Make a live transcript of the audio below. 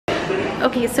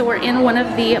Okay, so we're in one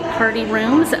of the party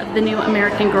rooms of the new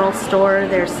American Girl store.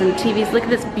 There's some TVs. Look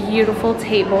at this beautiful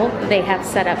table they have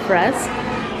set up for us.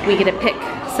 We get to pick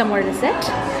somewhere to sit,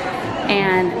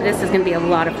 and this is gonna be a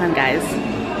lot of fun, guys.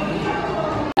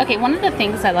 Okay, one of the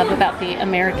things I love about the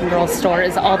American Girl store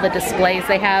is all the displays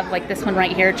they have. Like this one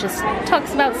right here, it just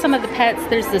talks about some of the pets.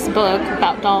 There's this book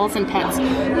about dolls and pets.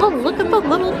 Oh, look at the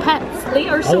little pets. They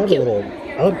are so cute.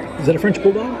 Is that a French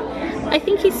bulldog? I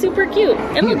think he's super cute.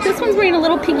 And look, this one's wearing a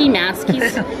little piggy mask.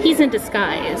 He's in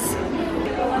disguise.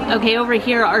 Okay, over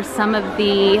here are some of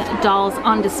the dolls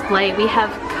on display. We have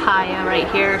Kaya right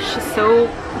here. She's so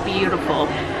beautiful.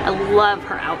 I love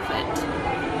her outfit.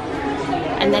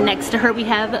 And then next to her we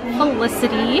have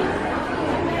Felicity.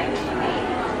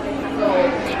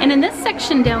 And in this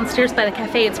section downstairs by the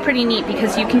cafe, it's pretty neat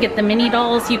because you can get the mini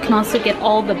dolls. You can also get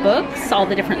all the books, all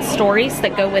the different stories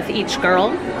that go with each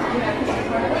girl.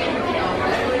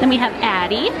 Then we have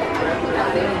Addie.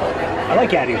 I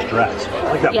like Addie's dress.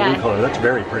 I like that blue color. That's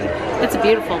very pretty. It's a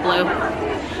beautiful blue.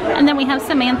 And then we have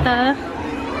Samantha.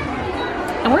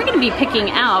 And we're going to be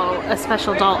picking out a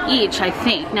special doll each, I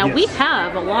think. Now, we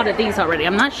have a lot of these already.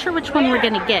 I'm not sure which one we're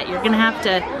going to get. You're going to have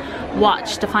to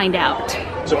watch to find out.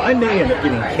 So I may end up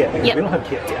getting Kit because we don't have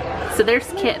Kit yet. So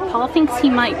there's Kit. Paul thinks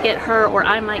he might get her, or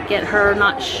I might get her,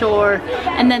 not sure.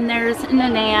 And then there's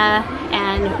Nanea,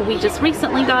 and we just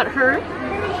recently got her,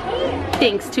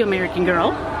 thanks to American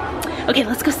Girl. Okay,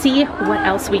 let's go see what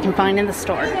else we can find in the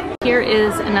store. Here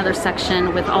is another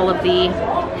section with all of the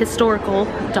historical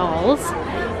dolls,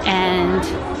 and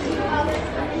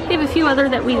we have a few others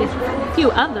that we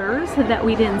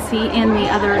didn't see in the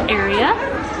other area.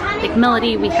 Like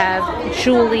Melody, we have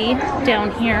Julie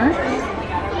down here,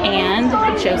 and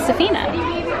Josephina.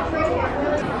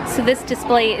 So this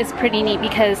display is pretty neat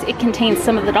because it contains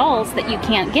some of the dolls that you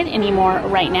can't get anymore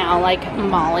right now, like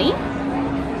Molly.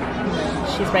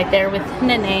 She's right there with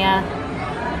Nanea.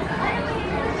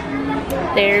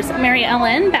 There's Mary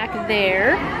Ellen back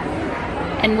there.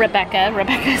 And Rebecca.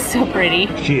 Rebecca is so pretty.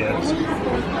 She is.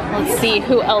 Let's see,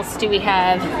 who else do we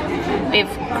have? We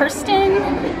have Kirsten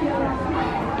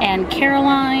and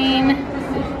Caroline.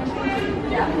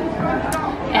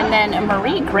 And then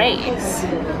Marie Grace.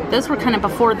 Those were kind of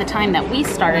before the time that we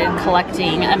started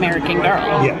collecting American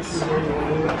Girl. Yes.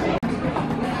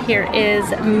 Here is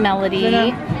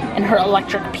Melody and her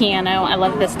electric piano. I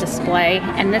love this display,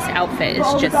 and this outfit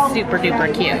is just super duper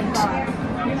cute.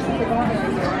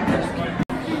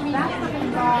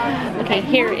 Okay,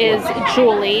 here is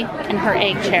Julie in her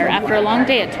egg chair. After a long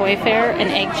day at Toy Fair, an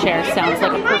egg chair sounds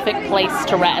like a perfect place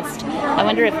to rest. I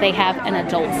wonder if they have an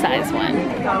adult size one.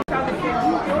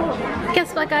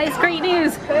 Guess what, guys? Great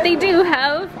news! They do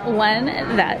have one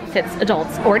that fits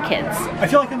adults or kids. I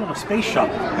feel like I'm in a space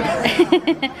shuttle.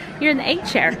 You're in the egg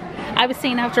chair. I was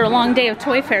saying after a long day of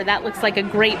Toy Fair, that looks like a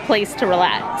great place to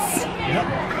relax.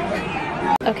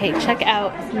 Yep. Okay, check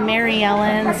out Mary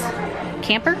Ellen's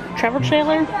camper, travel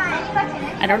trailer.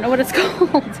 I don't know what it's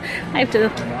called. I have to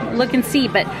look and see,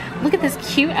 but look at this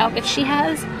cute outfit she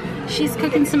has. She's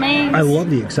cooking some eggs. I love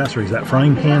the accessories, that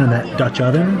frying pan and that Dutch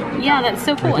oven. Yeah, that's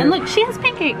so cool. And look, she has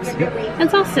pancakes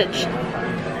and sausage.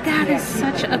 That is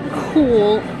such a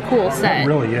cool set. It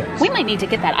really is. We might need to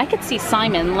get that. I could see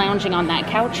Simon lounging on that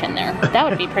couch in there. That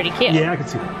would be pretty cute. Yeah, I could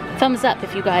see that. Thumbs up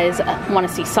if you guys want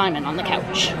to see Simon on the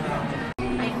couch.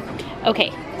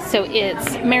 Okay, so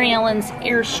it's Mary Ellen's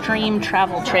Airstream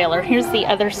travel trailer. Here's the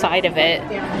other side of it.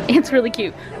 It's really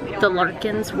cute. The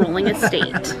Larkins Rolling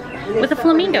Estate with a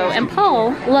flamingo, and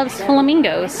Paul loves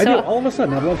flamingos. So I do. All of a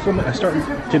sudden, I started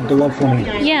to love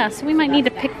flamingos. Yeah, so we might need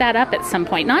to pick that up at some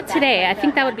point. Not today. I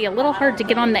think that would be a little hard to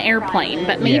get on the airplane,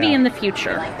 but maybe in the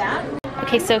future.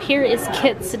 Okay, so here is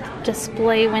Kit's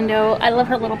display window. I love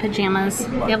her little pajamas.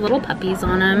 They have little puppies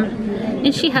on them,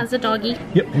 and she has a doggy.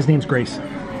 Yep, his name's Grace.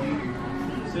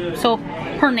 So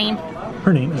her name.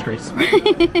 Her name is Grace.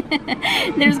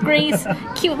 There's Grace,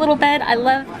 cute little bed. I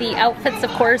love the outfits,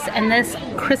 of course, and this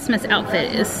Christmas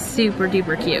outfit is super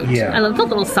duper cute. Yeah. I love the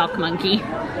little sock monkey.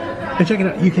 And check it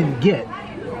out, you can get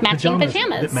matching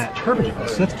pajamas that match her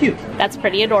pajamas. That's cute. That's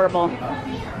pretty adorable.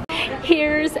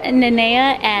 Here's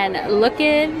Nanea, and look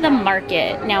at the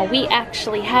market. Now we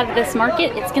actually have this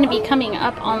market. It's going to be coming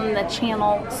up on the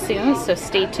channel soon, so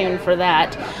stay tuned for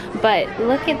that. But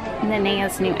look at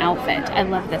Nanea's new outfit. I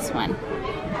love this one.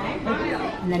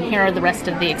 And then here are the rest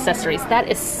of the accessories. That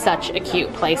is such a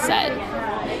cute play set.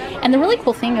 And the really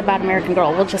cool thing about American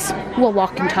Girl, we'll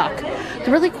walk and talk.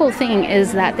 The really cool thing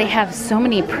is that they have so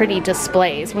many pretty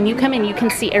displays. When you come in, you can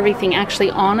see everything actually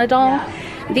on a doll.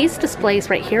 These displays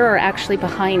right here are actually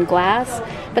behind glass,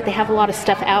 but they have a lot of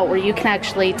stuff out where you can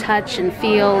actually touch and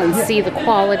feel and see the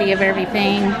quality of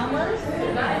everything.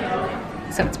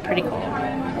 So it's pretty cool.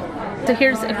 So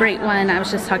here's a great one I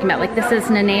was just talking about. Like, this is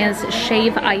Nenea's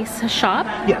Shave Ice shop.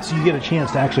 Yeah, so you get a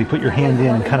chance to actually put your hand in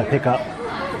and kind of pick up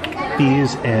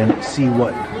these and see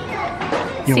what,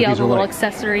 you know, see all these the are little like.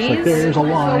 accessories. It's like there's a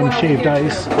lime shaved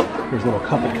ice. There's a little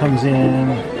cup that comes in.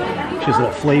 She has a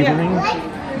little flavoring.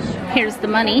 Here's the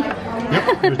money.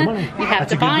 Yep, there's money. You have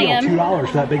That's to buy them. $2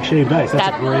 for that big shaved ice.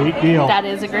 That's a great deal. That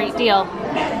is a great deal.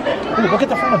 Ooh, look at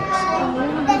the front of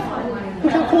this.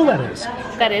 Look how cool that is.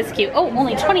 That is cute. Oh,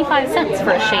 only 25 cents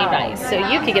for a shaved ice, so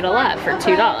you could get a lot for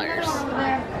 $2.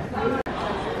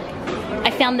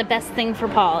 I found the best thing for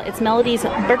Paul. It's Melody's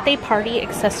birthday party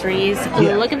accessories.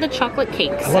 Yeah. Look at the chocolate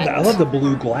cakes. I love that. I love the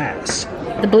blue glass.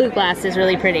 The blue glass is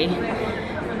really pretty.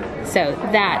 So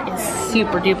that is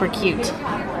super duper cute.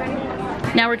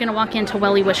 Now we're gonna walk into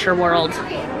Welly Wisher World.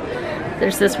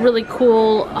 There's this really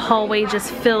cool hallway just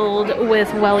filled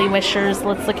with Welly Wishers.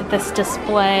 Let's look at this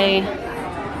display.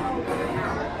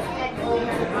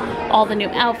 All the new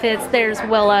outfits. There's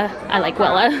Willa. I like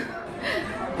Willa.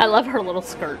 I love her little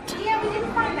skirt.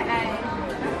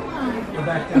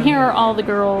 And here are all the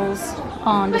girls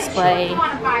on display.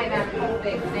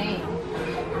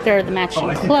 There are the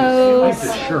matching clothes. I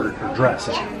think this shirt or dress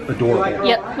is adorable.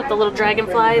 Yep, with the little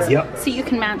dragonflies. Yep. So you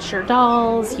can match your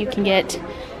dolls. You can get,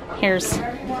 here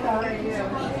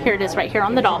it is right here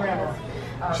on the doll.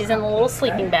 She's in the little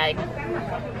sleeping bag.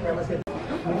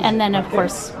 And then of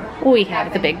course, we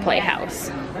have the big playhouse.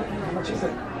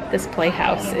 This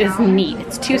playhouse is neat.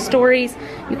 It's 2 stories.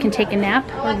 You can take a nap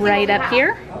right up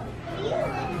here.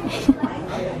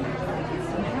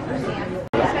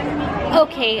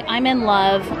 Okay, I'm in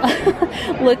love.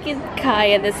 Look at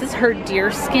Kaya. This is her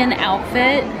deerskin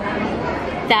outfit.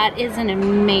 That is an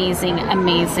amazing,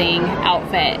 amazing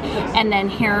outfit. And then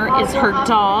here is her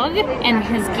dog and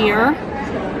his gear.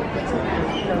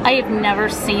 I have never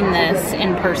seen this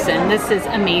in person. This is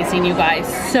amazing, you guys.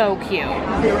 So cute.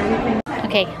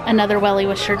 Okay, another Welly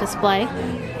Wisher display.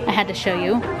 I had to show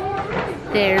you.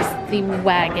 There's the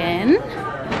wagon.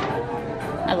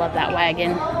 I love that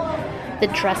wagon. The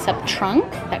dress-up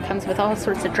trunk that comes with all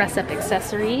sorts of dress-up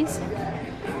accessories.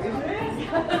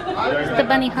 The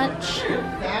bunny hutch.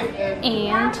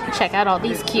 And check out all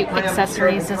these cute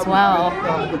accessories as well.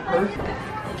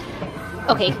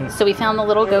 Okay, so we found the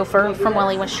little gopher from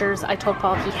Welly Wishers. I told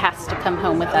Paul he has to come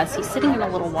home with us. He's sitting in a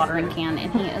little watering can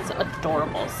and he is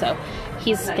adorable. So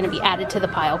he's gonna be added to the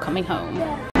pile coming home.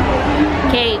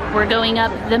 Okay, we're going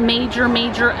up the major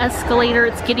escalator.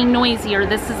 It's getting noisier.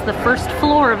 This is the first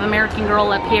floor of American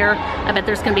Girl up here. I bet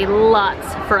there's gonna be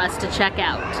lots for us to check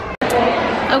out.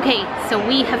 Okay, so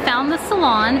we have found the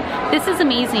salon. This is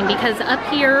amazing because up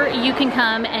here you can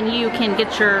come and you can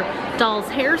get your doll's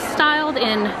hair styled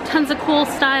in tons of cool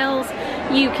styles.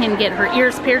 You can get her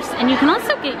ears pierced and you can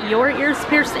also get your ears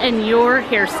pierced and your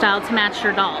hairstyle to match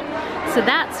your doll. So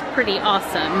that's pretty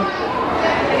awesome.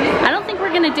 I don't think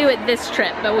we're gonna do it this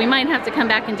trip, but we might have to come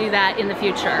back and do that in the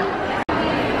future.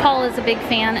 Paul is a big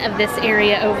fan of this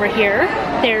area over here.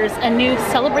 There's a new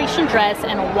celebration dress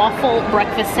and a waffle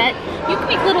breakfast set. You can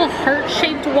make little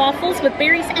heart-shaped waffles with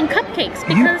berries and cupcakes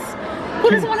because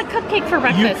who doesn't want a cupcake for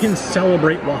breakfast? You can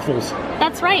celebrate waffles.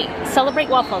 That's right, celebrate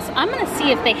waffles. I'm gonna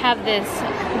see if they have this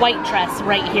white dress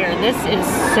right here. This is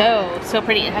so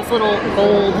pretty. It has little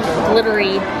gold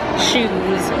glittery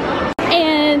shoes.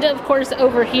 And of course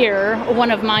over here,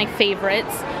 one of my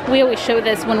favorites. We always show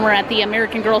this when we're at the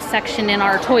American Girl section in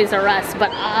our Toys R Us,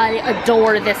 but I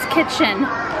adore this kitchen.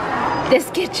 This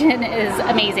kitchen is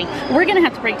amazing. We're gonna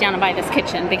have to break down and buy this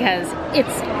kitchen because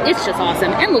it's just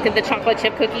awesome. And look at the chocolate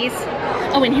chip cookies.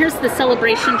 Oh, and here's the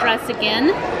celebration dress again.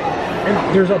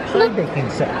 And there's a pie baking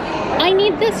set. I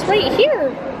need this right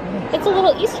here. It's a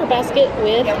little Easter basket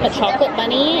with a chocolate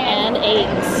bunny and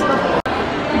eggs.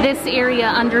 This area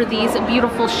under these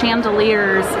beautiful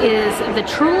chandeliers is the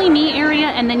Truly Me area,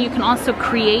 and then you can also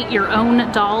create your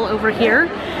own doll over here.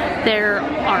 There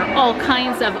are all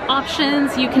kinds of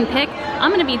options you can pick.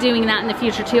 I'm gonna be doing that in the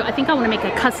future too. I think I wanna make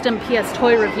a custom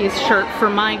PSToyReviews shirt for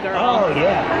my girl. Oh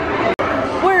yeah.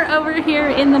 We're over here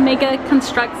in the Mega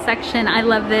Construct section. I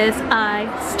love this. I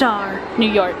Star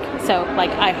New York. So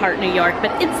like I Heart New York,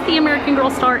 but it's the American Girl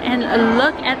store, and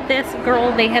look at this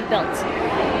girl they have built.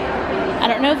 I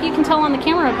don't know if you can tell on the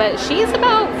camera, but she's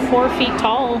about 4 feet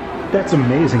tall. That's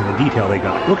amazing, the detail they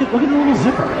got. Look at the little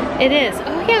zipper. It is.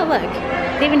 Oh yeah, look.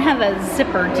 They even have a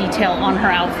zipper detail on her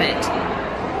outfit.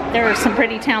 There are some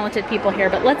pretty talented people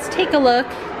here, but let's take a look.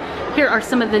 Here are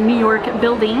some of the New York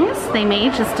buildings they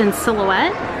made just in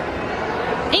silhouette.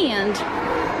 And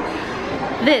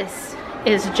this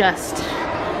is just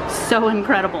so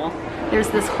incredible. There's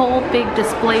this whole big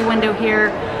display window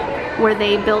here where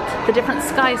they built the different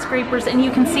skyscrapers, and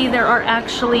you can see there are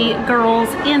actually girls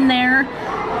in there.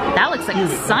 That looks like a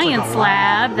science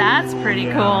lab. That's pretty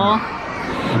cool.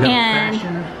 And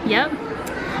yep,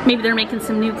 maybe they're making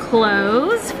some new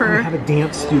clothes for we have a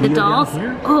dance studio the dolls. down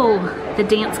here. Oh, the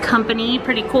dance company,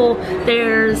 pretty cool.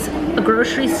 There's a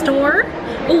grocery store.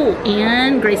 Oh,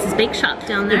 and Grace's Bake Shop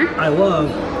down there. I love,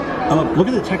 look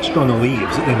at the texture on the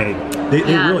leaves that they made. They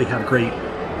really have great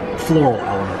floral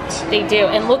elements. They do,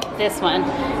 and look at this one.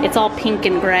 It's all pink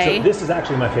and gray. So this is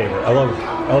actually my favorite. I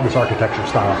love this architecture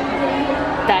style.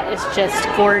 That is just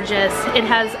gorgeous. It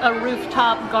has a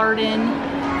rooftop garden.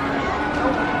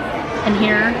 And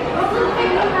here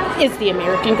is the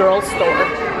American Girl store.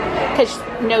 Because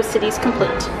no city's complete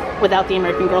without the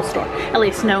American Girl store. At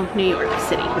least no New York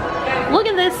City. Look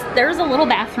at this. There's a little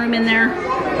bathroom in there.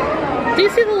 Do you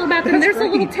see the little bathroom? There's a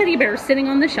little teddy bear sitting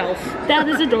on the shelf. That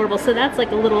is adorable. So that's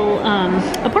like a little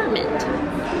apartment.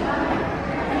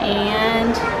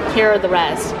 And here are the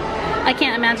rest. I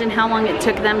can't imagine how long it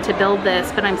took them to build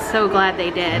this, but I'm so glad they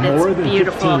did. It's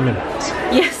beautiful. More than 15 minutes.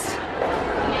 Yes.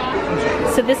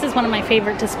 So this is one of my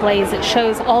favorite displays. It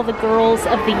shows all the girls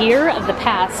of the year of the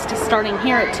past, starting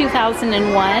here at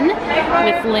 2001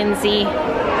 with Lindsay.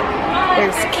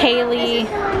 There's Kaylee,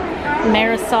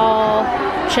 Marisol,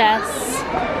 Jess,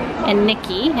 and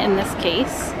Nikki in this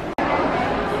case.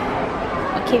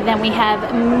 Okay, then we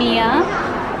have Mia,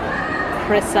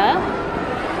 Krissa,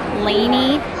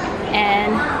 Lainey,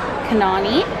 and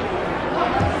Kanani.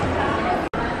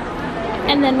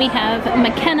 And then we have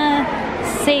McKenna,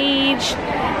 Sage,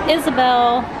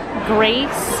 Isabel,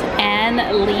 Grace,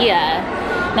 and Leah.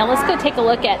 Now let's go take a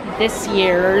look at this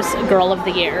year's Girl of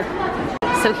the Year.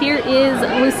 So here is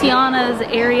Luciana's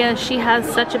area. She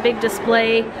has such a big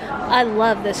display. I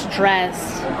love this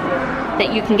dress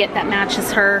that you can get that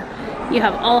matches her. You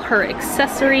have all her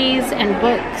accessories and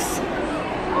books.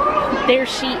 There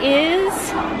she is.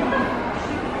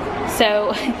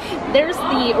 So there's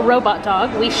the robot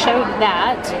dog. We showed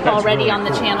that already on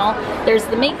the channel. There's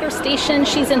the maker station.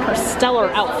 She's in her stellar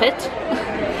outfit.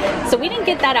 So we didn't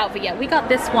get that outfit yet. We got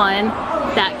this one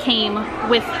that came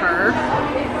with her.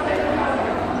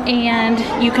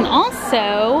 And you can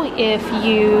also, if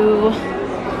you,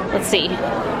 let's see,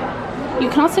 you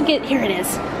can also get, here it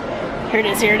is. Here it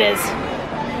is, here it is.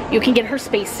 You can get her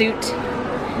spacesuit.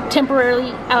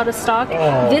 Temporarily out of stock.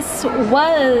 Oh. This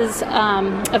was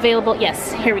available,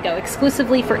 yes, here we go,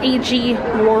 exclusively for AG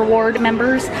Reward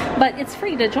members, but it's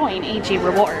free to join AG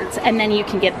Rewards, and then you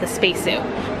can get the spacesuit.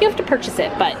 You have to purchase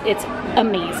it, but it's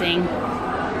amazing.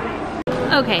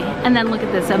 Okay, and then look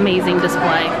at this amazing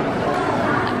display.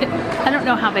 I don't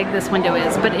know how big this window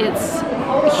is, but it's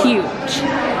huge,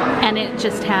 and it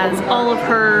just has all of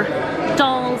her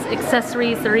dolls,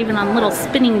 accessories. They're even on little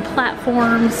spinning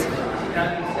platforms.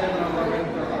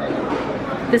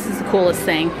 This is the coolest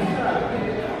thing.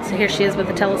 So here she is with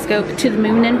the telescope to the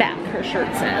moon and back, her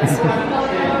shirt says.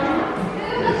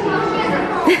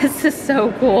 This is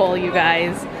so cool, you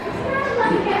guys.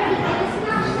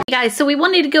 Guys, so we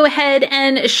wanted to go ahead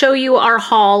and show you our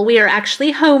haul. We are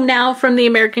actually home now from the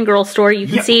American Girl store. You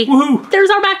can see there's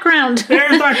our background.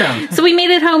 There's the background. So we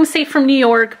made it home safe from New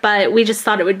York, but we just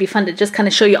thought it would be fun to just kind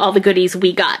of show you all the goodies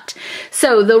we got.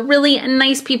 So the really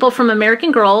nice people from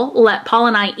American Girl let Paul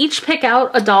and I each pick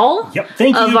out a doll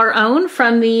of our own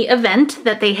from the event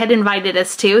that they had invited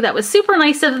us to. That was super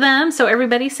nice of them. So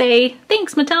everybody say,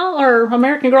 thanks Mattel or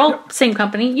American Girl, same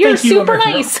company. You're super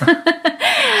nice.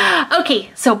 Okay,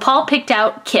 so Paul picked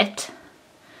out Kit,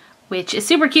 which is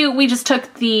super cute. We just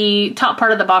took the top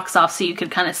part of the box off so you could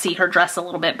kind of see her dress a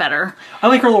little bit better. I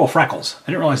like her little freckles.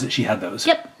 I didn't realize that she had those.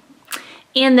 Yep.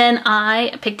 And then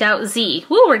I picked out Z.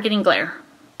 Woo, we're getting glare.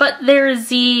 But there's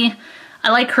Z. I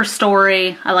like her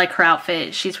story. I like her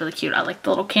outfit. She's really cute. I like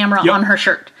the little camera on her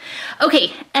shirt.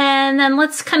 Okay, and then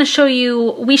let's kind of show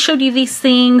you, we showed you these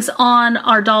things on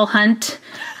our doll hunt.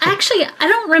 Actually, I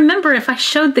don't remember if I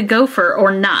showed the gopher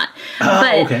or not.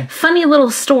 But funny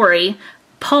little story.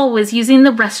 Paul was using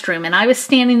the restroom and I was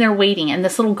standing there waiting and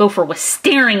this little gopher was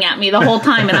staring at me the whole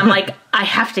time and I'm like, I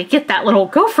have to get that little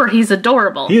gopher. He's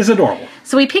adorable. He is adorable.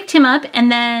 So we picked him up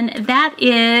and then that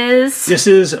is... This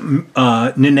is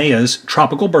Nenea's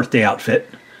tropical birthday outfit.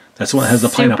 That's the one that has the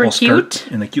pineapple skirt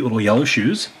and the cute little yellow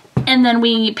shoes. And then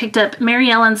we picked up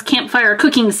Mary Ellen's campfire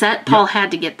cooking set. Paul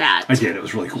had to get that. I did. It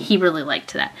was really cool. He really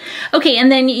liked that. Okay,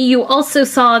 and then you also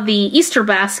saw the Easter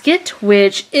basket,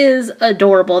 which is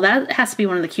adorable. That has to be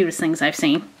one of the cutest things I've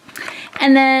seen.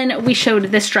 And then we showed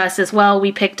this dress as well.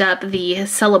 We picked up the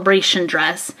celebration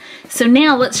dress. So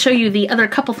now let's show you the other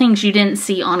couple things you didn't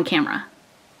see on camera.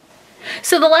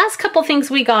 So the last couple things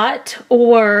we got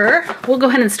were, we'll go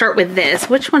ahead and start with this.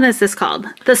 Which one is this called?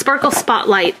 The Sparkle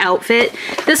Spotlight outfit.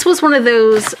 This was one of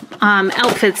those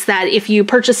outfits that if you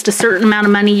purchased a certain amount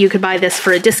of money, you could buy this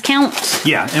for a discount.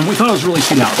 Yeah, and we thought it was a really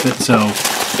cute outfit, so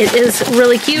it is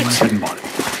really cute. went ahead and bought it.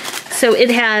 So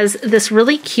it has this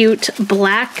really cute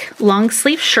black long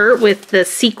sleeve shirt with the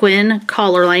sequin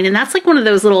collar line, and that's like one of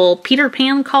those little Peter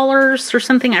Pan collars or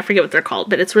something. I forget what they're called,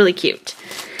 but it's really cute.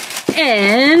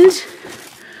 And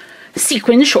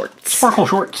sequin shorts. Sparkle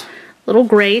shorts. Little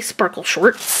gray sparkle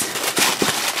shorts.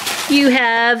 You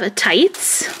have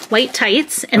tights, white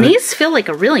tights, and these feel like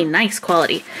a really nice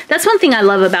quality. That's one thing I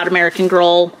love about American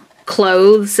Girl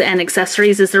clothes and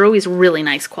accessories is they're always really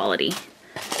nice quality.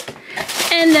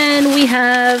 And then we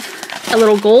have a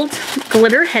little gold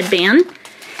glitter headband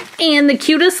and the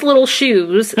cutest little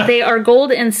shoes. They are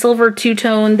gold and silver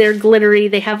two-tone. They're glittery.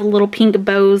 They have little pink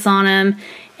bows on them,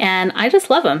 and I just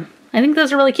love them. I think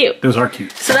those are really cute. Those are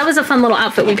cute. So that was a fun little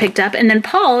outfit we picked up. And then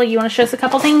Paul, you want to show us a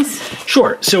couple things?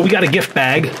 Sure. So we got a gift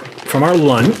bag from our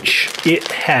lunch. It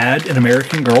had an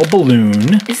American Girl balloon.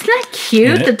 Isn't that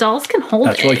cute? The dolls can hold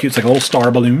it. That's really cute. It's like a little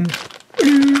star balloon.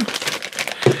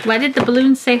 Why did the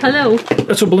balloons say hello?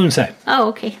 That's what balloons say. Oh,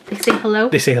 okay. They say hello?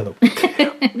 They say hello.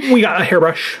 We got a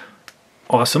hairbrush.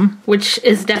 Awesome. Which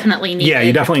is definitely needed. Yeah,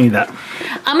 you definitely need that.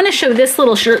 I'm going to show this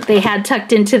little shirt they had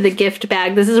tucked into the gift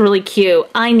bag. This is really cute.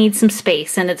 I need some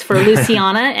space, and it's for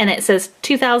Luciana, and it says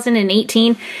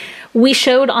 2018. We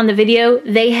showed on the video,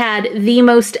 they had the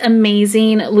most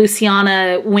amazing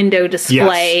Luciana window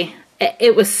display. Yes.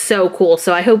 It was so cool,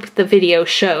 so I hope the video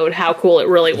showed how cool it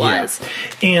really was.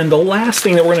 Yeah. And the last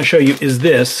thing that we're going to show you is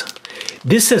this.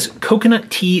 This says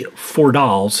Coconut Tea for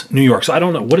Dolls, New York. So I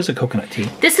don't know. What is a coconut tea?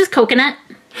 This is Coconut.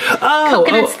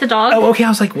 Coconut's the dog. Oh, okay. I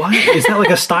was like, why? Is that like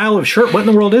a style of shirt? What in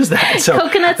the world is that? So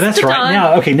Coconut's that's the right. dog.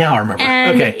 Now, okay, now I remember.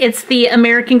 And okay. It's the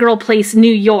American Girl place,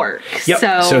 New York.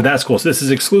 Yep. So that's cool. So this is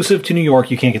exclusive to New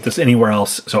York. You can't get this anywhere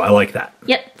else. So I like that.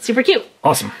 Yep. Super cute.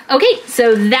 Awesome. Okay,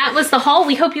 so that was the haul.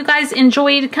 We hope you guys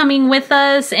enjoyed coming with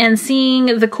us and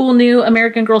seeing the cool new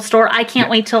American Girl store. I can't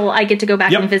wait till I get to go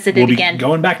back and visit it again.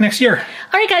 Going back next year.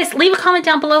 All right, guys, leave a comment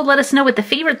down below. Let us know what the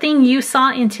favorite thing you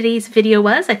saw in today's video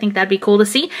was. I think that'd be cool to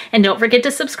see. And don't forget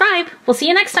to subscribe. We'll see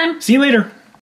you next time. See you later.